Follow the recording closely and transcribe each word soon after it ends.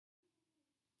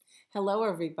Hello,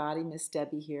 everybody. Miss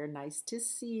Debbie here. Nice to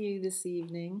see you this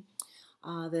evening.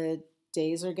 The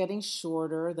days are getting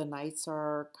shorter. The nights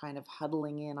are kind of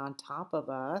huddling in on top of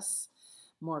us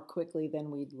more quickly than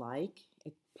we'd like.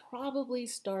 It probably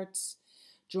starts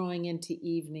drawing into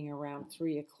evening around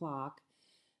 3 o'clock,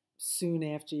 soon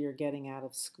after you're getting out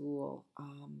of school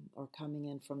or coming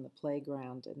in from the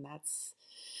playground, and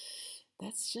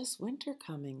that's just winter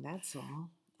coming. That's all.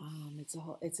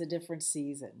 It's a different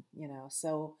season, you know.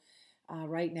 So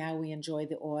right now we enjoy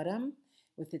the autumn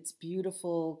with its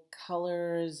beautiful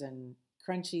colors and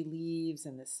crunchy leaves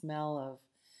and the smell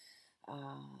of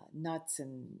nuts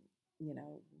and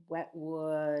wet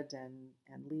wood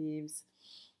and leaves.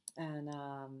 And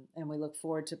we look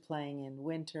forward to playing in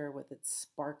winter with its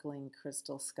sparkling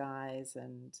crystal skies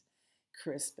and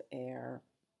crisp air.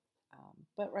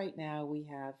 But right now we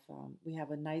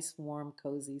have a nice, warm,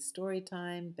 cozy story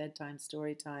time, bedtime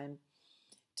story time,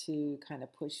 to kind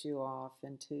of push you off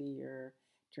into your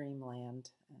dreamland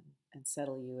and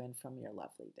settle you in from your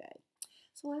lovely day.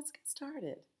 So let's get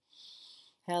started.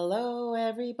 Hello,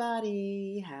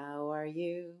 everybody. How are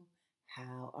you?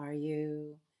 How are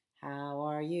you? How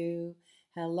are you?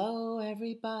 Hello,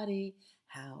 everybody.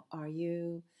 How are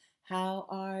you? How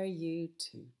are you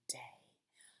today?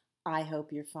 I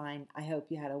hope you're fine. I hope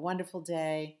you had a wonderful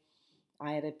day.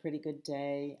 I had a pretty good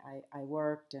day. I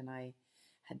worked and I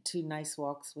had 2 nice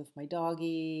walks with my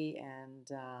doggy,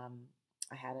 and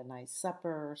I had a nice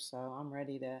supper, so I'm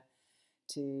ready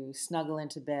to snuggle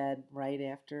into bed right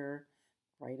after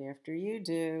you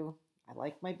do. I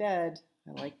like my bed.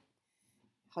 I like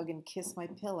hug and kiss my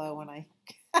pillow when I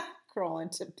crawl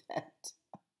into bed.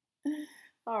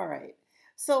 All right,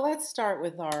 so let's start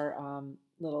with our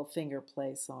little finger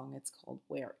play song. It's called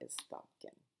Where is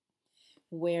Thumpkin?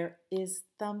 Where is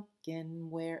Thumpkin?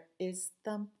 Where is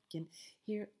Thumpkin?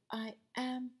 Here I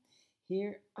am,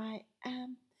 here I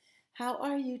am. How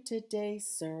are you today,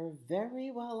 sir?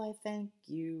 Very well, I thank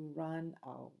you. Run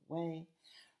away,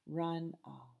 run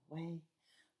away.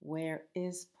 Where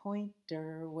is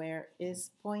Pointer? Where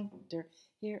is Pointer?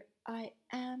 Here I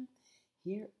am,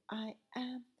 here I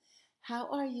am. How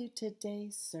are you today,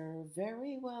 sir?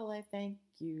 Very well, I thank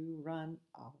you. Run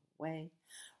away,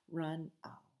 run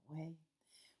away.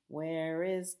 Where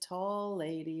is Tall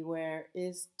Lady? Where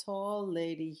is Tall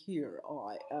Lady? Here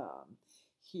I am.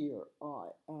 Here I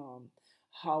am.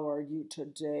 How are you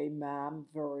today, ma'am?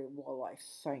 Very well, I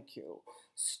thank you.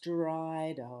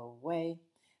 Stride away,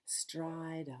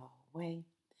 stride away.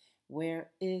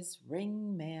 Where is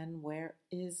Ringman? Where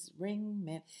is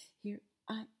Ringman? Here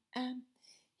I am.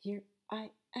 Here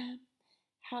I am.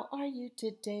 How are you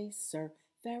today, sir?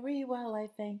 Very well, I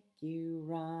thank you.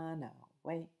 Run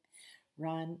away.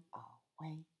 Run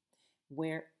away.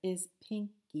 Where is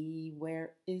Pinky?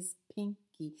 Where is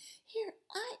Pinky? Here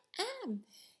I am.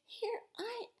 Here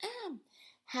I am.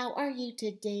 How are you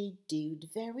today, dude?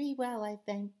 Very well, I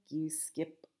thank you.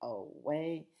 Skip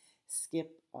away.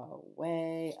 Skip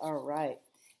away. All right.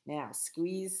 Now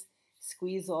squeeze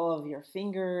all of your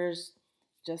fingers.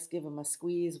 Just give them a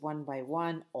squeeze one by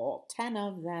one, all 10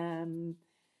 of them.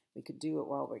 We could do it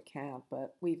while we can't,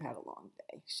 but we've had a long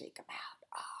day. Shake them out.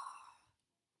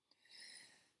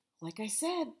 Like I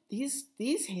said,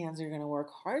 these hands are going to work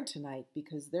hard tonight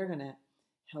because they're going to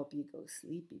help you go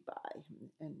sleepy by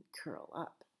and curl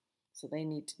up. So they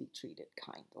need to be treated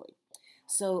kindly.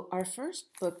 So our first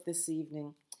book this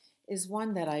evening is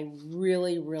one that I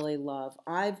really, really love.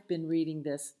 I've been reading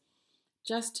this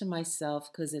just to myself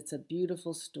because it's a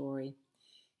beautiful story.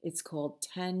 It's called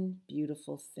 10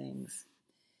 Beautiful Things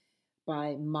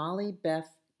by Molly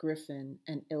Beth Griffin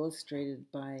and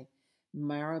illustrated by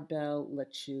Maribel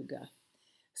Lechuga.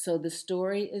 So the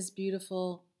story is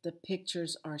beautiful. The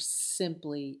pictures are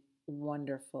simply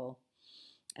wonderful.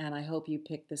 And I hope you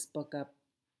pick this book up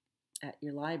at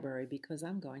your library because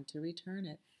I'm going to return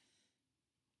it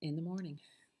in the morning.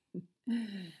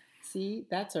 See,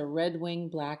 that's a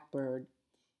red-winged blackbird.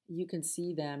 You can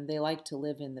see them. They like to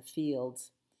live in the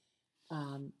fields.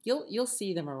 You'll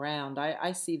see them around.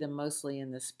 I see them mostly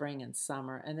in the spring and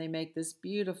summer, and they make this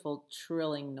beautiful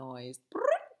trilling noise.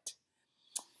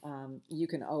 You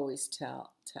can always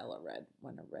tell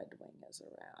when a red wing is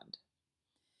around.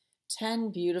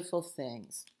 10 beautiful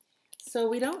things. So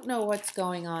we don't know what's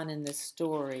going on in this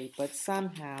story, but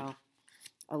somehow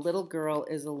a little girl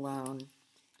is alone,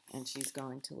 and she's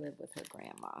going to live with her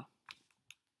grandma.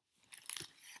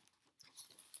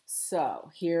 So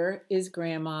here is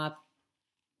Grandma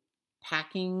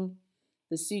packing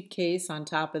the suitcase on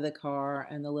top of the car,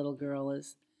 and the little girl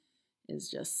is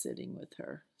just sitting with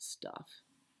her stuff.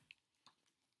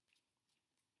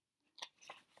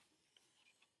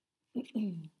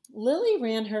 Lily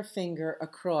ran her finger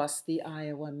across the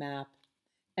Iowa map.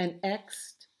 An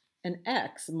X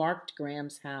marked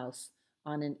Graham's house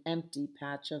on an empty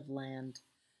patch of land,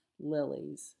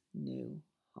 Lily's new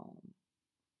home.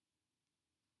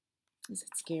 Is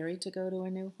it scary to go to a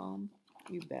new home?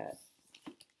 You bet.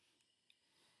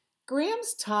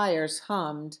 Graham's tires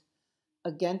hummed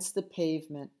against the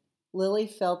pavement. Lily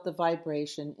felt the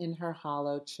vibration in her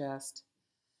hollow chest.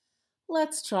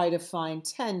 Let's try to find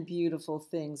 10 beautiful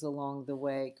things along the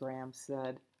way, Graham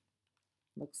said.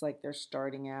 Looks like they're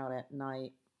starting out at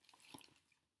night.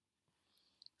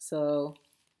 So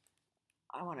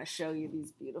I want to show you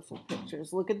these beautiful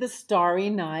pictures. Look at the starry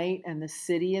night and the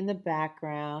city in the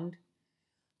background.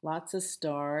 Lots of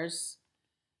stars.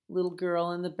 Little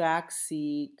girl in the back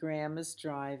seat. Graham is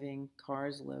driving.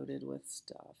 Cars loaded with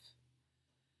stuff.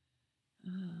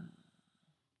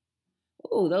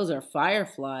 Oh, those are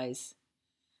fireflies.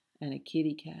 And a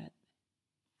kitty cat.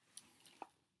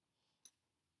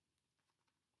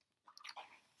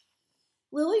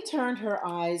 Lily turned her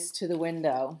eyes to the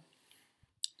window.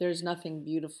 There's nothing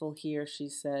beautiful here, she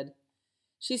said.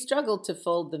 She struggled to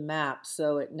fold the map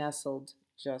so it nestled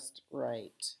just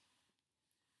right.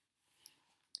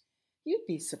 You'd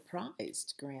be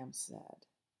surprised, Graham said.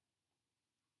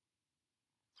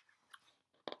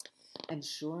 And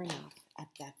sure enough, at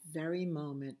that very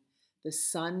moment, the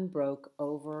sun broke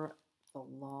over the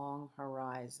long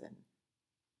horizon.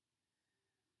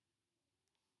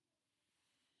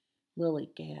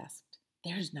 Lily gasped.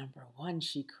 There's number 1,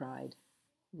 she cried.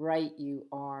 Right you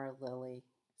are, Lily,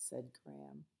 said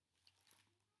Graham.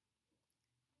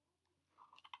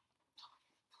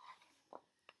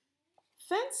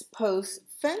 Fence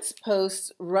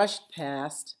posts rushed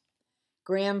past.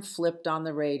 Graham flipped on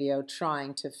the radio,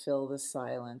 trying to fill the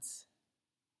silence.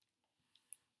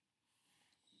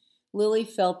 Lily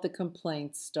felt the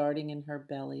complaints starting in her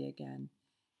belly again,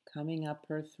 coming up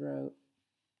her throat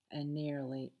and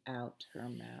nearly out her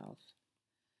mouth.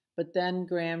 But then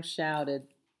Graham shouted,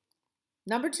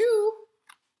 Number 2!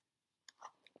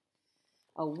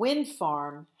 A wind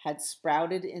farm had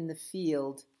sprouted in the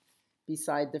field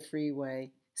beside the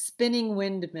freeway. Spinning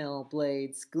windmill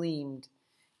blades gleamed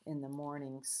in the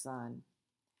morning sun.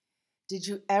 Did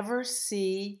you ever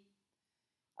see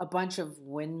a bunch of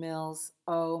windmills?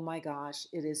 Oh my gosh,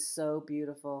 it is so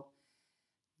beautiful.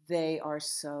 They are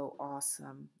so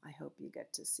awesome. I hope you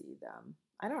get to see them.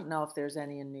 I don't know if there's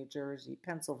any in New Jersey.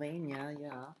 Pennsylvania,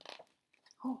 yeah.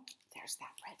 Oh, there's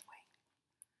that red wing.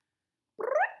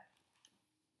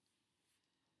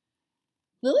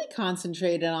 Lily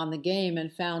concentrated on the game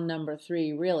and found number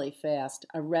 3 really fast,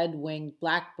 a red-winged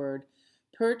blackbird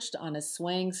perched on a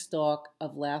swaying stalk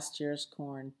of last year's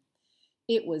corn.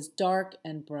 It was dark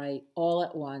and bright all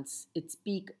at once, its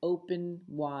beak open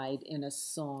wide in a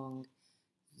song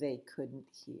they couldn't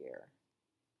hear.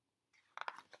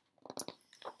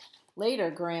 Later,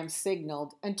 Graham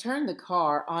signaled and turned the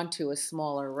car onto a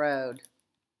smaller road.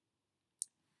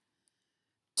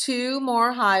 2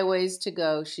 more highways to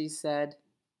go, she said.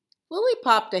 Lily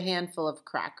popped a handful of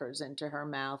crackers into her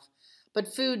mouth, but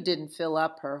food didn't fill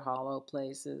up her hollow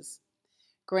places.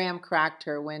 Graham cracked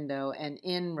her window, and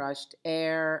in rushed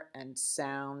air and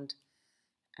sound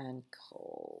and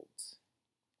cold.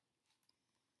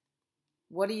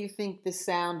 What do you think the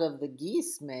sound of the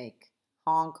geese make?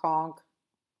 Honk, honk.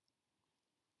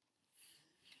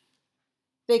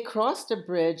 They crossed a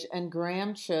bridge, and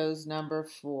Graham chose number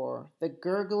 4, the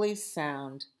gurgly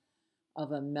sound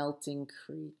of a melting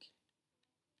creek.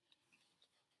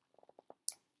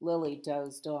 Lily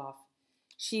dozed off.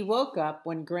 She woke up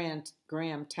when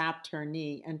Graham tapped her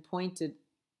knee and pointed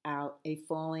out a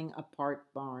falling apart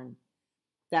barn.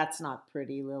 That's not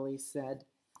pretty, Lily said.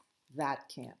 That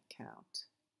can't count.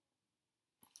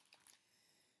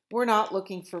 We're not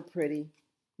looking for pretty.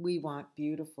 We want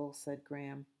beautiful, said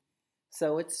Graham.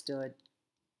 So it stood,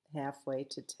 halfway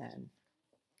to 10.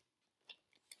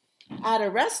 At a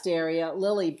rest area,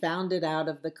 Lily bounded out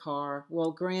of the car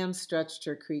while Graham stretched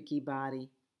her creaky body.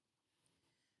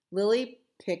 Lily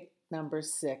picked number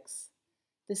 6.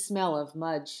 The smell of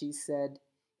mud, she said,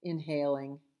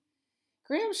 inhaling.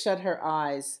 Graham shut her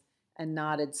eyes and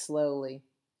nodded slowly.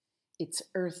 It's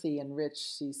earthy and rich,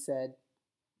 she said.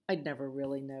 I'd never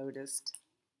really noticed.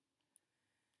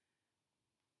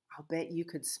 I'll bet you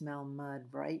could smell mud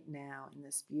right now in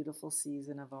this beautiful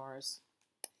season of ours.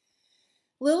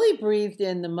 Lily breathed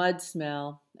in the mud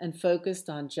smell and focused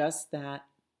on just that.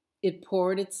 It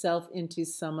poured itself into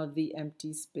some of the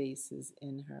empty spaces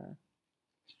in her.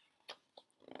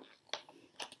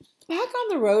 Back on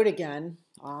the road again.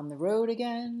 On the road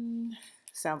again.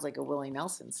 Sounds like a Willie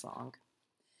Nelson song.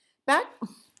 Back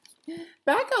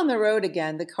Back on the road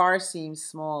again, the car seemed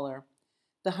smaller.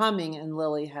 The humming in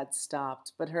Lily had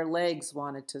stopped, but her legs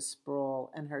wanted to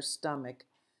sprawl and her stomach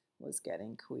was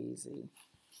getting queasy.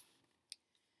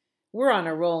 We're on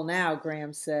a roll now,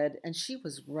 Graham said, and she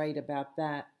was right about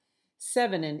that.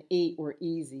 7 and 8 were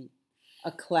easy.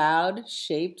 A cloud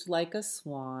shaped like a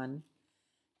swan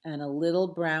and a little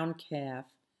brown calf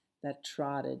that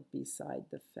trotted beside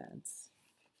the fence.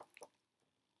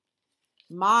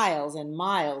 Miles and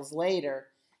miles later,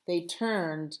 they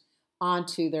turned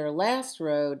onto their last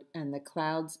road and the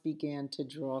clouds began to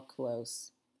draw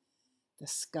close. The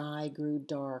sky grew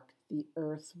dark, the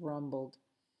earth rumbled.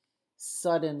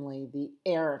 Suddenly, the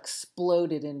air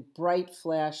exploded in bright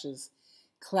flashes.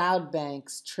 Cloud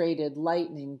banks traded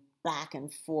lightning back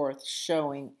and forth,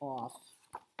 showing off.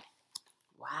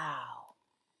 Wow,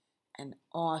 an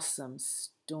awesome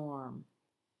storm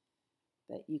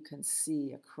that you can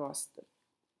see across the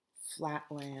flat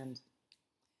land.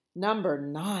 Number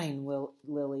 9,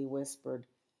 Lily whispered.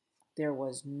 There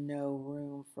was no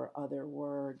room for other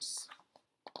words.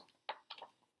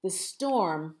 The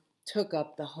storm took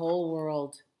up the whole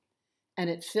world, and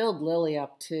it filled Lily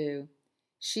up too.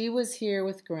 She was here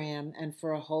with Graham, and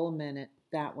for a whole minute,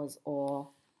 that was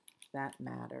all that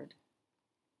mattered.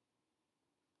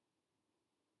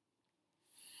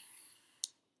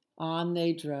 On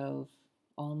they drove,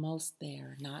 almost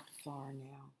there, not far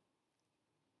now.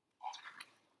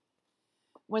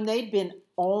 When they'd been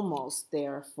almost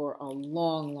there for a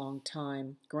long, long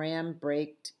time, Graham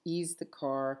braked, eased the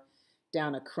car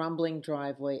down a crumbling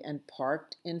driveway, and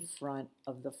parked in front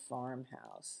of the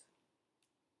farmhouse.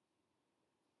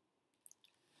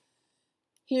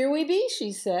 Here we be,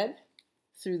 she said,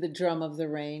 through the drum of the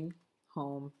rain,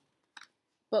 home.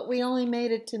 But we only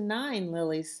made it to 9,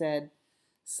 Lily said,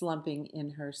 slumping in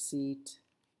her seat.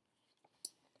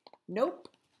 Nope,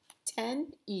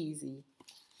 10 easy.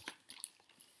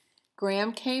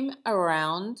 Graham came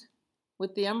around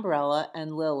with the umbrella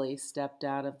and Lily stepped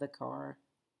out of the car.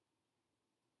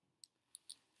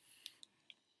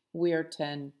 We're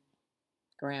 10,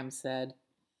 Graham said.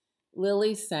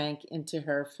 Lily sank into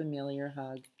her familiar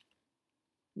hug.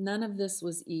 None of this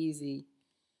was easy,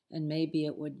 and maybe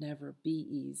it would never be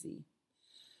easy.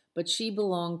 But she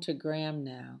belonged to Graham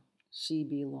now. She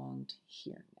belonged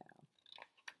here now.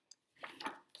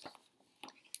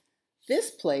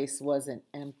 This place wasn't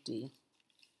empty,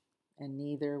 and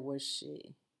neither was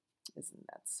she. Isn't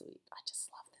that sweet? I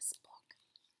just love this book.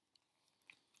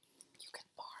 You can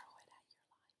borrow it at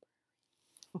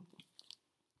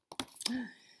your library.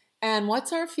 And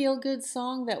what's our feel-good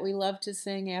song that we love to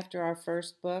sing after our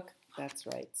first book? That's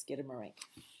right, Skidamarink.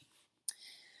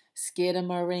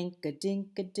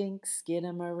 Skidamarink-a-dink-a-dink,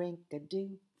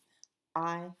 skidamarink-a-doo.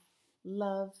 I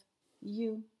love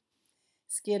you.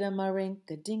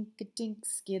 Skidamarink-a-dink-a-dink,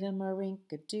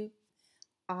 skidamarink-a-doo.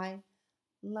 I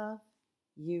love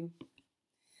you.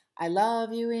 I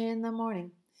love you in the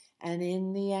morning and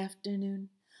in the afternoon.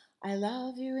 I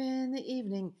love you in the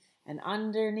evening and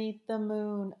underneath the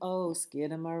moon. Oh,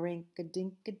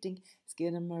 skidamarink-a-dink-a-dink,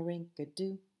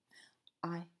 skidamarink-a-doo.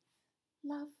 I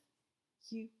love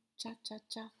you.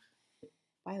 Cha-cha-cha.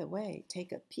 By the way,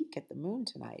 take a peek at the moon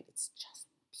tonight. It's just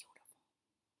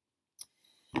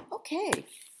beautiful. Okay.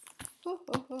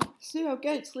 See, I'm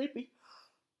getting sleepy.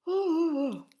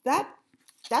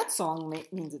 That song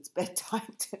means it's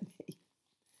bedtime to me.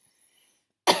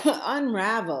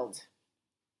 Unraveled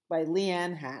by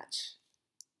Leanne Hatch.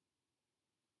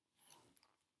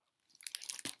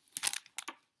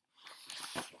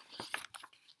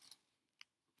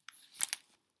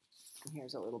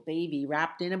 Here's a little baby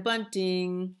wrapped in a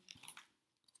bunting.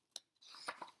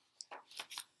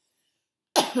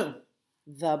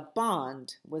 The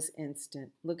bond was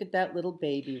instant. Look at that little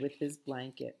baby with his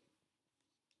blanket.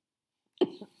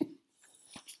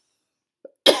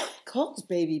 Cole's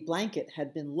baby blanket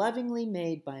had been lovingly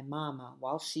made by Mama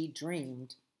while she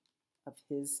dreamed of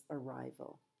his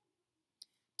arrival.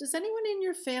 Does anyone in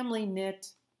your family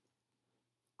knit?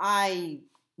 I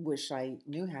wish I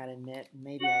knew how to knit.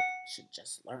 Maybe I should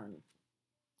just learn.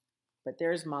 But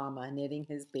there's Mama knitting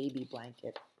his baby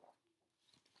blanket.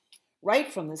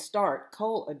 Right from the start,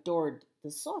 Cole adored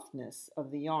the softness of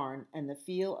the yarn and the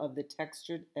feel of the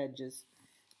textured edges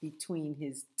between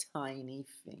his tiny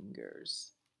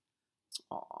fingers.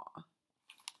 Aww.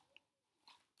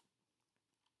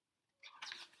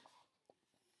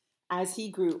 As he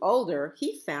grew older,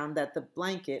 he found that the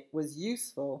blanket was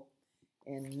useful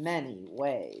in many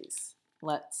ways.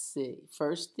 Let's see.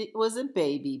 First, it was a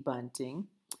baby bunting.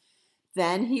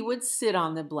 Then he would sit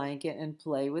on the blanket and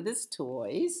play with his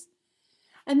toys.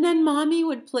 And then Mommy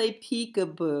would play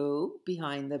peekaboo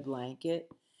behind the blanket,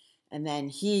 and then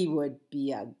he would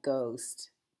be a ghost.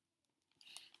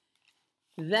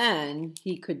 Then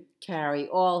he could carry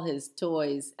all his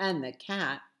toys and the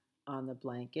cat on the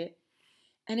blanket,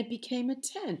 and it became a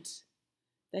tent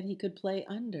that he could play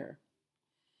under.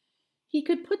 He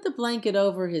could put the blanket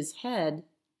over his head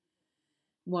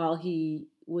while he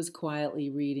was quietly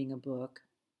reading a book,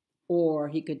 or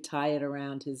he could tie it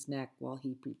around his neck while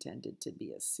he pretended to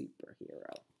be a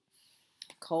superhero.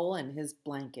 Cole and his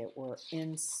blanket were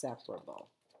inseparable.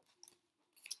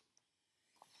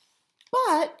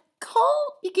 But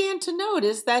Cole began to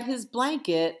notice that his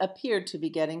blanket appeared to be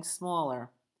getting smaller.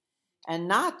 And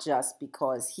not just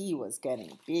because he was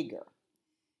getting bigger.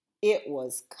 It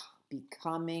was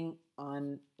becoming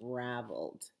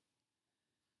unraveled.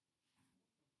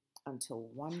 Until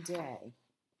one day,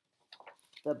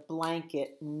 the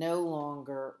blanket no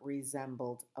longer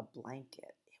resembled a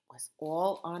blanket. It was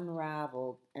all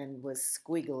unraveled and was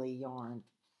squiggly yarn.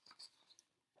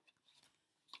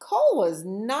 Cole was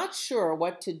not sure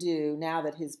what to do now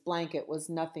that his blanket was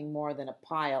nothing more than a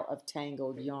pile of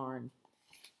tangled yarn.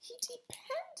 He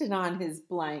depended on his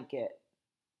blanket.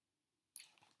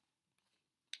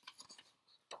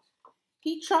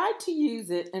 He tried to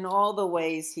use it in all the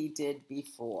ways he did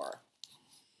before.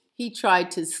 He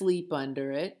tried to sleep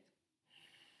under it.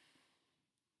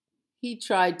 He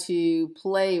tried to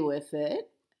play with it.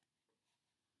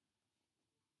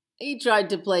 He tried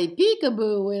to play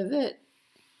peekaboo with it.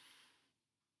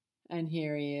 And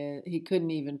here he is. He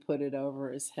couldn't even put it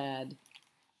over his head.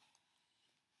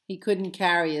 He couldn't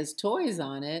carry his toys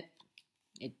on it.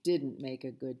 It didn't make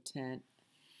a good tent.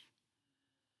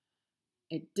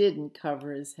 It didn't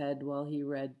cover his head while he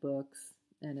read books,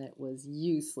 and it was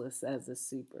useless as a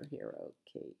superhero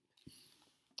cape.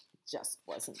 It just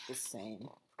wasn't the same.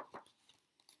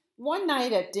 One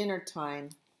night at dinner time,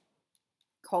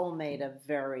 Cole made a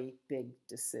very big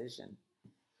decision.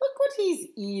 Look what he's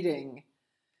eating.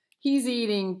 He's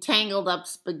eating tangled up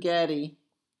spaghetti,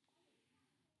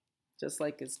 just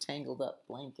like his tangled up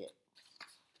blanket.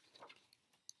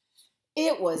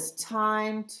 It was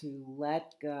time to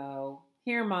let go.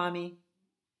 Here, Mommy.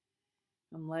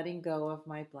 I'm letting go of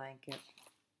my blanket.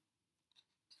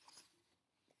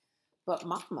 But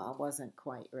Mama wasn't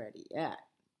quite ready yet.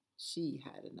 She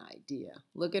had an idea.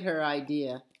 Look at her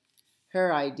idea.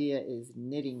 Her idea is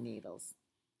knitting needles.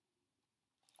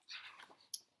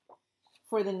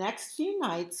 For the next few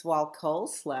nights while Cole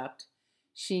slept,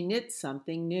 she knit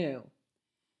something new.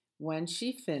 When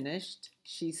she finished,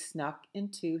 she snuck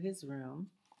into his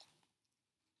room.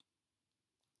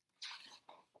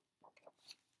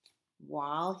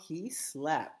 While he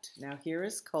slept. Now here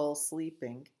is Cole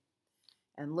sleeping,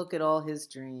 and look at all his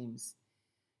dreams.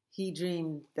 He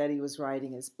dreamed that he was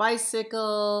riding his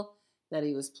bicycle, that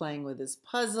he was playing with his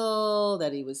puzzle,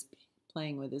 that he was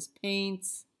playing with his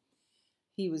paints.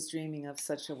 He was dreaming of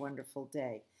such a wonderful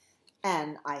day.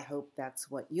 And I hope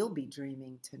that's what you'll be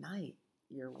dreaming tonight,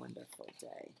 your wonderful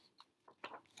day.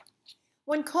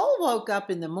 When Cole woke up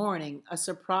in the morning, a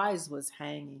surprise was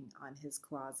hanging on his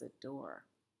closet door.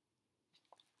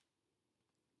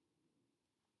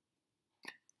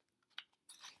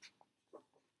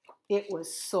 It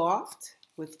was soft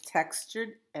with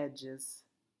textured edges.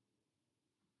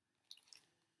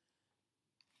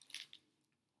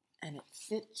 And it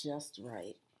fit just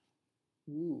right.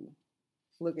 Ooh,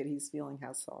 look at he's feeling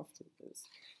how soft it is.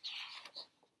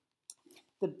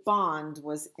 The bond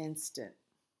was instant.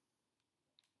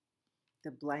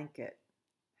 The blanket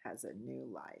has a new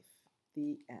life.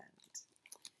 The end.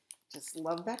 Just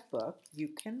love that book. You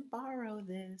can borrow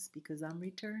this because I'm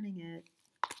returning it.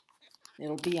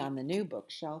 It'll be on the new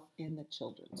bookshelf in the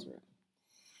children's room.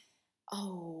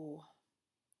 Oh,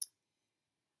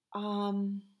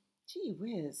 gee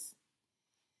whiz.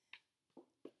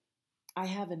 I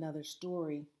have another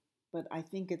story, but I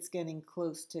think it's getting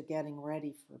close to getting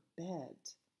ready for bed.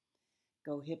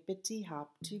 Go hippity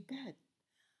hop to bed.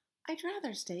 I'd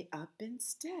rather stay up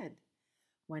instead.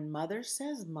 When mother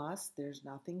says must, there's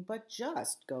nothing but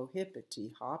just go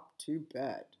hippity hop to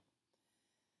bed.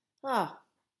 Ah,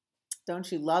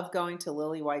 don't you love going to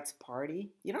Lily White's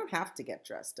party? You don't have to get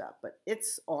dressed up, but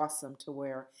it's awesome to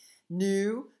wear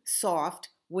new, soft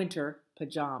winter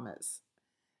pajamas.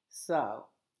 So,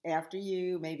 after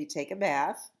you maybe take a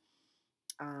bath,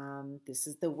 this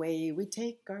is the way we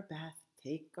take our bath,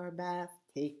 take our bath,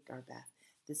 take our bath.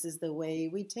 This is the way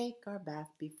we take our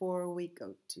bath before we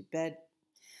go to bed.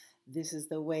 This is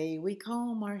the way we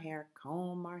comb our hair,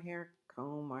 comb our hair,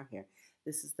 comb our hair.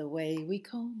 This is the way we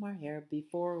comb our hair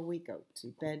before we go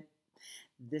to bed.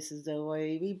 This is the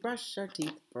way we brush our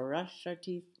teeth, brush our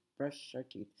teeth, brush our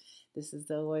teeth. This is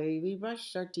the way we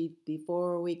brush our teeth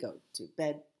before we go to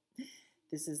bed.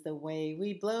 This is the way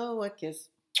we blow a kiss,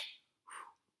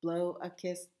 blow a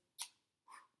kiss,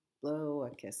 blow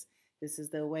a kiss. This is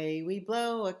the way we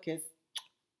blow a kiss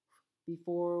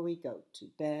before we go to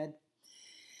bed.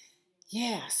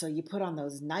 Yeah, so you put on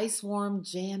those nice warm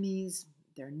jammies.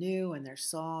 They're new and they're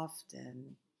soft,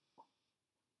 and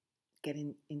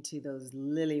getting into those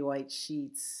lily white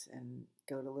sheets and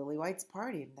go to Lily White's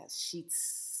party, and that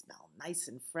sheets smell nice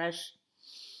and fresh,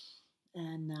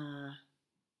 and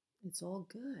it's all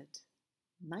good.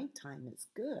 Nighttime is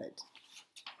good.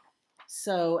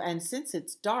 So, and since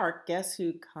it's dark, guess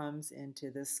who comes into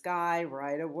the sky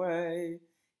right away?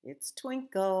 It's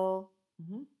Twinkle.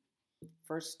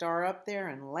 First star up there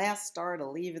and last star to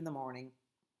leave in the morning.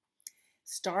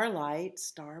 Starlight,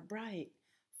 star bright,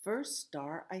 first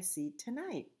star I see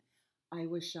tonight. I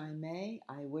wish I may,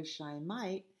 I wish I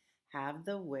might, have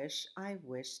the wish I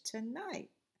wish tonight.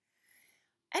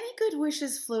 Any good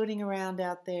wishes floating around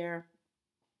out there?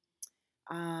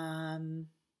 I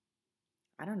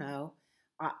don't know.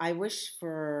 I wish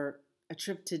for a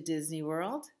trip to Disney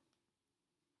World.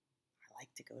 I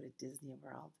like to go to Disney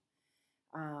World.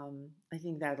 I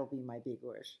think that'll be my big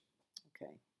wish.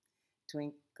 Okay.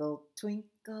 Twinkle,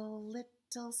 twinkle,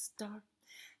 little star,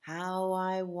 how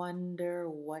I wonder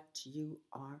what you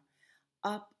are.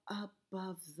 Up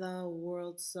above the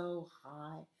world so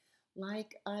high,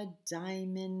 like a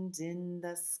diamond in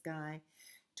the sky.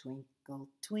 Twinkle,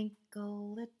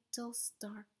 twinkle, little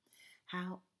star,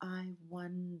 how I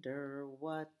wonder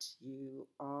what you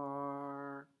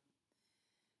are.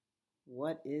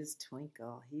 What is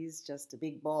Twinkle? He's just a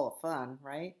big ball of fun,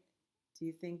 right? Do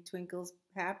you think Twinkle's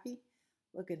happy?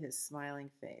 Look at his smiling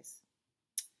face.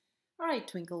 All right,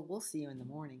 Twinkle, we'll see you in the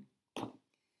morning.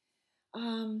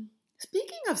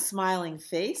 Speaking of smiling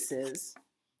faces,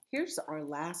 here's our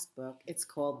last book. It's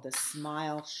called The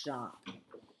Smile Shop.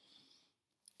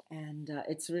 And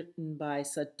it's written by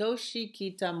Satoshi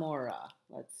Kitamura.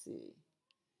 Let's see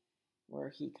where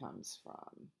he comes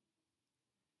from.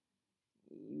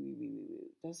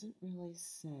 Doesn't really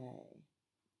say.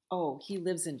 Oh, he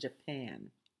lives in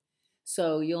Japan.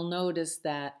 So you'll notice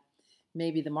that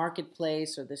maybe the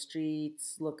marketplace or the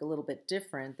streets look a little bit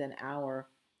different than our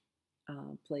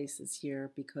places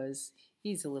here because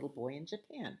he's a little boy in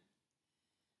Japan.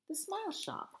 The Smile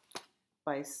Shop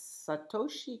by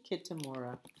Satoshi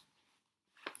Kitamura.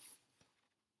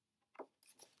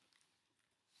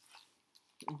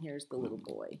 And here's the little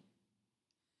boy.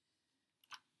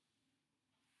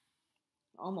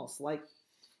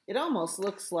 It almost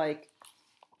looks like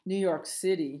New York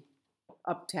City,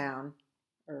 uptown,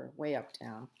 or way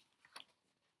uptown.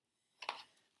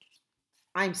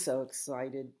 I'm so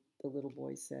excited, the little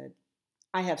boy said.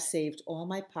 I have saved all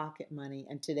my pocket money,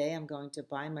 and today I'm going to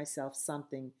buy myself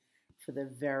something for the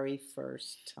very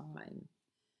first time.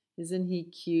 Isn't he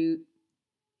cute?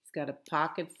 He's got a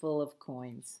pocket full of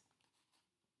coins.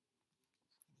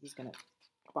 He's going to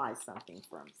buy something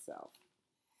for himself.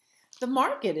 The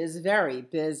market is very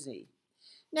busy.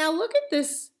 Now look at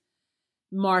this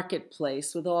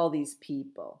marketplace with all these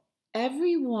people.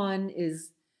 Everyone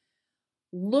is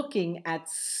looking at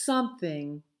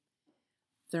something.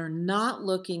 They're not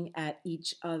looking at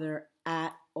each other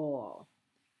at all.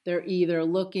 They're either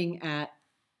looking at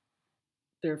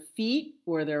their feet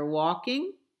where they're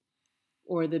walking,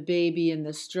 or the baby in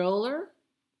the stroller,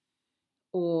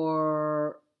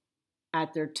 or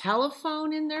at their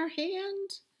telephone in their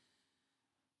hand,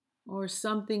 or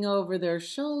something over their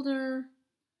shoulder.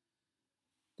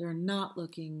 They're not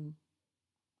looking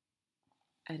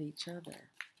at each other.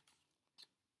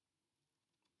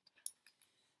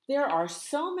 There are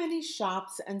so many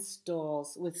shops and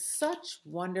stalls with such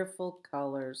wonderful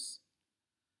colors.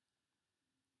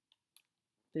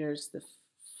 There's the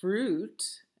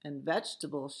fruit and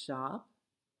vegetable shop,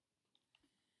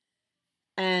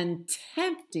 and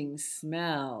tempting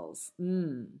smells.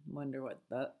 Wonder what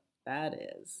that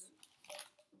is.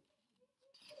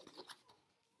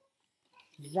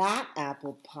 That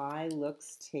apple pie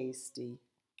looks tasty.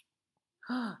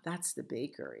 That's the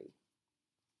bakery.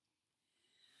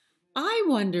 I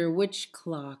wonder which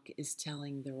clock is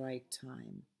telling the right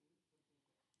time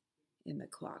in the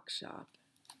clock shop.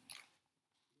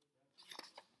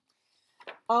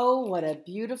 Oh, what a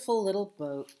beautiful little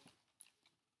boat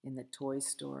in the toy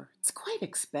store. It's quite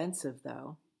expensive,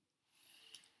 though.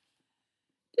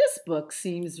 This book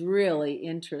seems really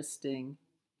interesting.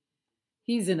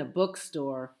 He's in a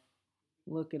bookstore.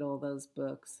 Look at all those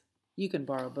books. You can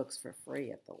borrow books for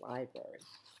free at the library.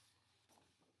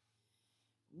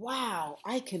 Wow,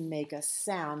 I can make a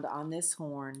sound on this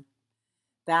horn.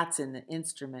 That's in the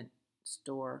instrument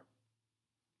store.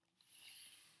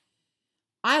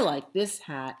 I like this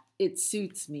hat. It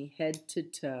suits me head to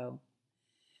toe.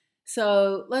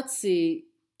 So let's see.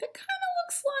 It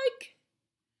looks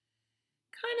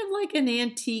kind of like an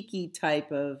antique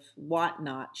type of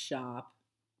whatnot shop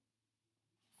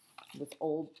with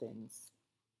old things.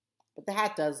 But the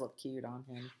hat does look cute on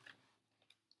him.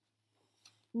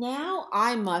 Now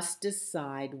I must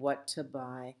decide what to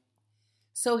buy.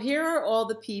 So here are all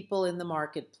the people in the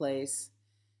marketplace,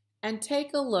 and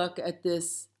take a look at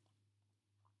this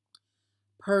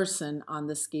person on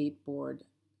the skateboard.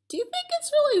 Do you think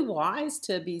it's really wise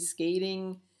to be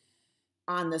skating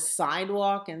on the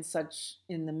sidewalk in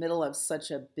the middle of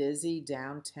such a busy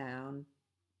downtown?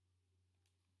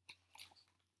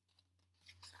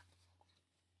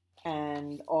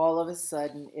 And all of a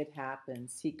sudden it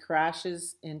happens. He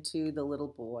crashes into the little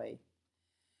boy.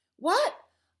 What?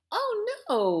 Oh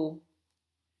no!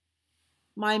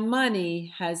 My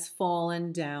money has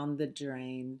fallen down the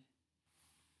drain.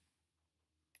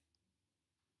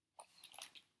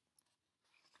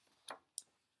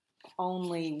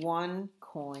 Only one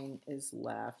coin is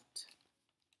left.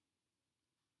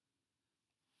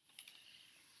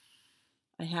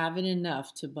 I haven't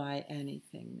enough to buy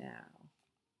anything now.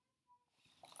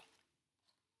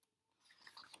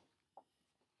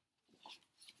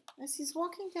 As he's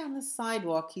walking down the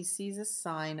sidewalk, he sees a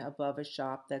sign above a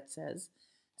shop that says,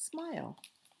 "Smile."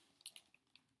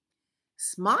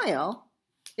 Smile?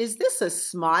 Is this a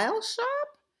smile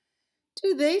shop?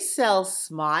 Do they sell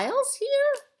smiles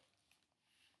here?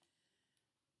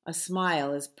 A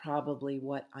smile is probably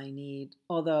what I need,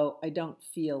 although I don't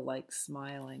feel like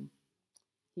smiling.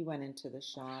 He went into the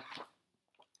shop.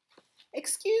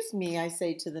 "Excuse me," I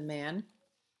say to the man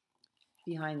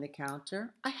behind the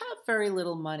counter. "I have very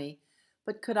little money,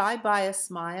 but could I buy a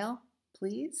smile,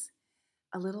 please?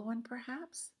 A little one,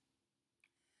 perhaps?"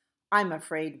 "I'm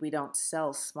afraid we don't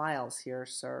sell smiles here,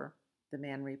 sir," the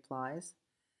man replies.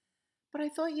 "But I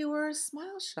thought you were a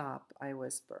smile shop," I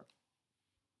whisper.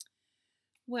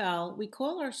 "Well, we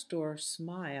call our store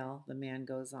Smile," the man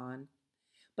goes on,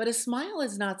 "but a smile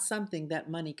is not something that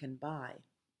money can buy."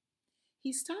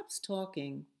 He stops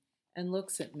talking and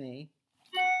looks at me.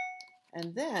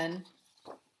 And then,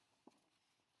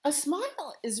 a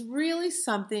smile is really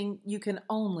something you can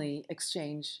only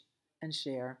exchange and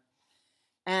share.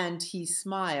 And he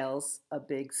smiles a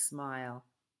big smile.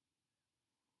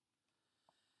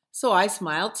 So I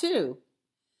smile too.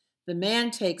 The man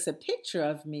takes a picture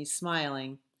of me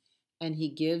smiling, and he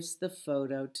gives the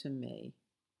photo to me.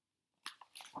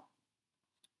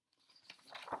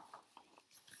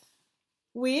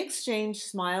 We exchange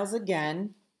smiles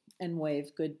again and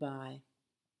wave goodbye.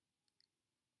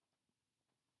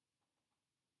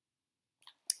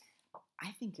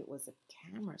 I think it was a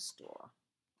camera store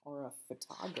or a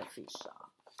photography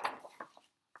shop.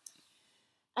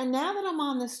 And now that I'm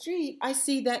on the street, I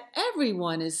see that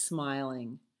everyone is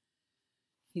smiling.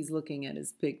 He's looking at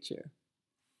his picture.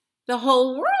 The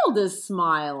whole world is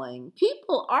smiling.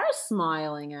 People are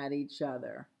smiling at each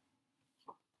other.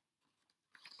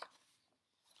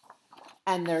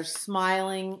 And they're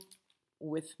smiling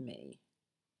with me.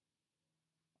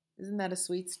 Isn't that a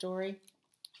sweet story?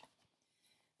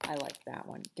 I like that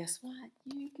one. Guess what?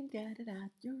 You can get it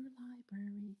at your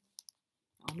library.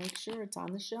 I'll make sure it's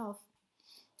on the shelf.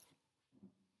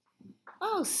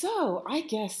 Oh, so I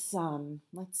guess,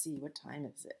 let's see, what time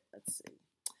is it? Let's see.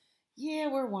 Yeah,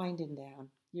 we're winding down.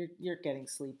 You're getting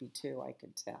sleepy too, I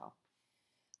could tell.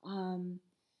 Oh,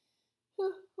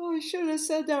 I should have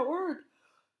said that word.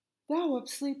 Now I'm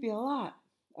sleepy a lot.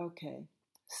 Okay,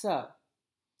 so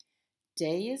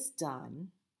day is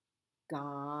done.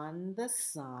 Gone the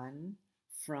sun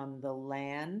from the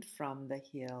land, from the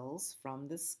hills, from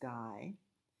the sky.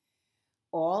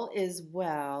 All is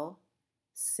well,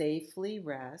 safely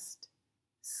rest,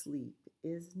 sleep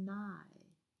is nigh.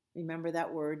 Remember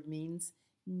that word means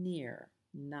near,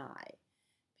 nigh.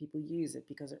 People use it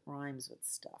because it rhymes with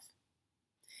stuff.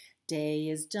 Day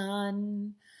is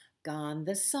done, gone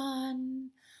the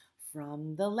sun,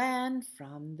 from the land,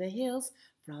 from the hills,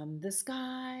 from the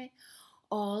sky.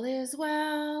 All is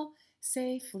well,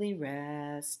 safely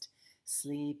rest,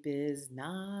 sleep is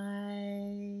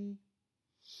nigh.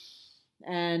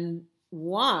 And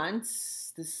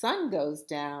once the sun goes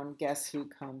down, guess who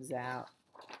comes out?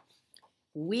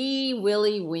 Wee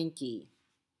Willie Winkie.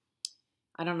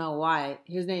 I don't know why.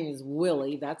 His name is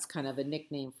Willie. That's kind of a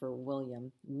nickname for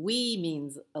William. Wee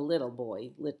means a little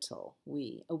boy, little.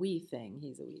 Wee, a wee thing.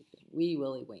 He's a wee thing. Wee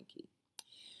Willie Winkie.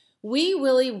 Wee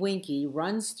Willie Winky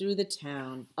runs through the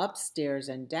town, upstairs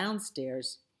and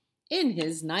downstairs, in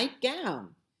his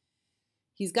nightgown.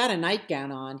 He's got a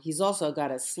nightgown on. He's also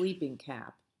got a sleeping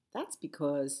cap. That's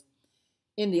because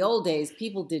in the old days,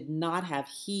 people did not have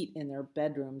heat in their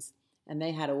bedrooms, and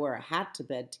they had to wear a hat to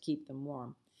bed to keep them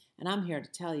warm. And I'm here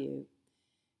to tell you,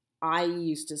 I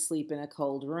used to sleep in a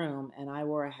cold room, and I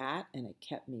wore a hat, and it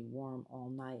kept me warm all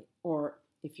night. Or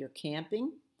if you're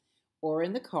camping or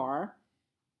in the car,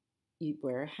 you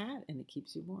wear a hat, and it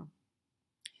keeps you warm.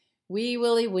 Wee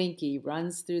Willie Winky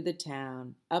runs through the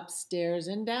town, upstairs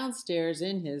and downstairs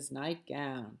in his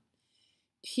nightgown,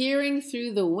 peering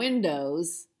through the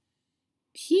windows,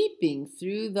 peeping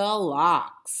through the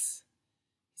locks.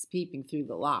 He's peeping through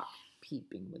the lock,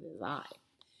 peeping with his eye.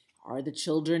 Are the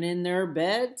children in their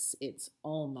beds? It's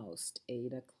almost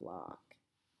 8 o'clock.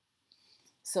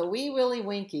 So Wee Willie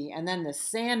Winky, and then the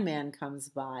Sandman comes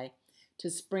by to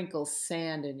sprinkle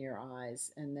sand in your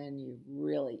eyes, and then you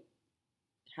really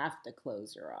have to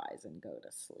close your eyes and go to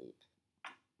sleep.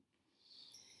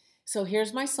 So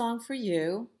here's my song for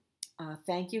you.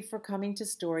 Thank you for coming to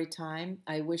story time.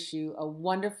 I wish you a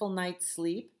wonderful night's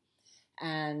sleep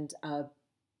and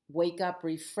wake up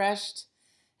refreshed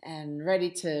and ready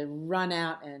to run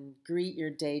out and greet your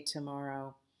day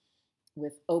tomorrow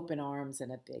with open arms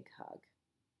and a big hug.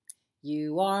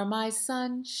 You are my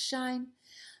sunshine,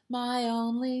 my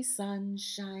only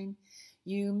sunshine.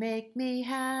 You make me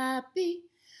happy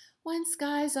when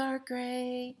skies are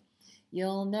gray.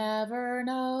 You'll never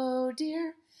know,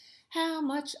 dear, how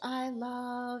much I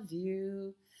love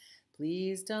you.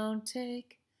 Please don't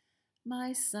take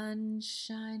my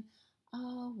sunshine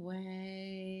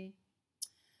away.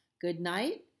 Good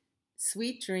night,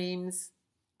 sweet dreams.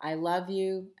 I love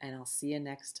you, and I'll see you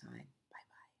next time.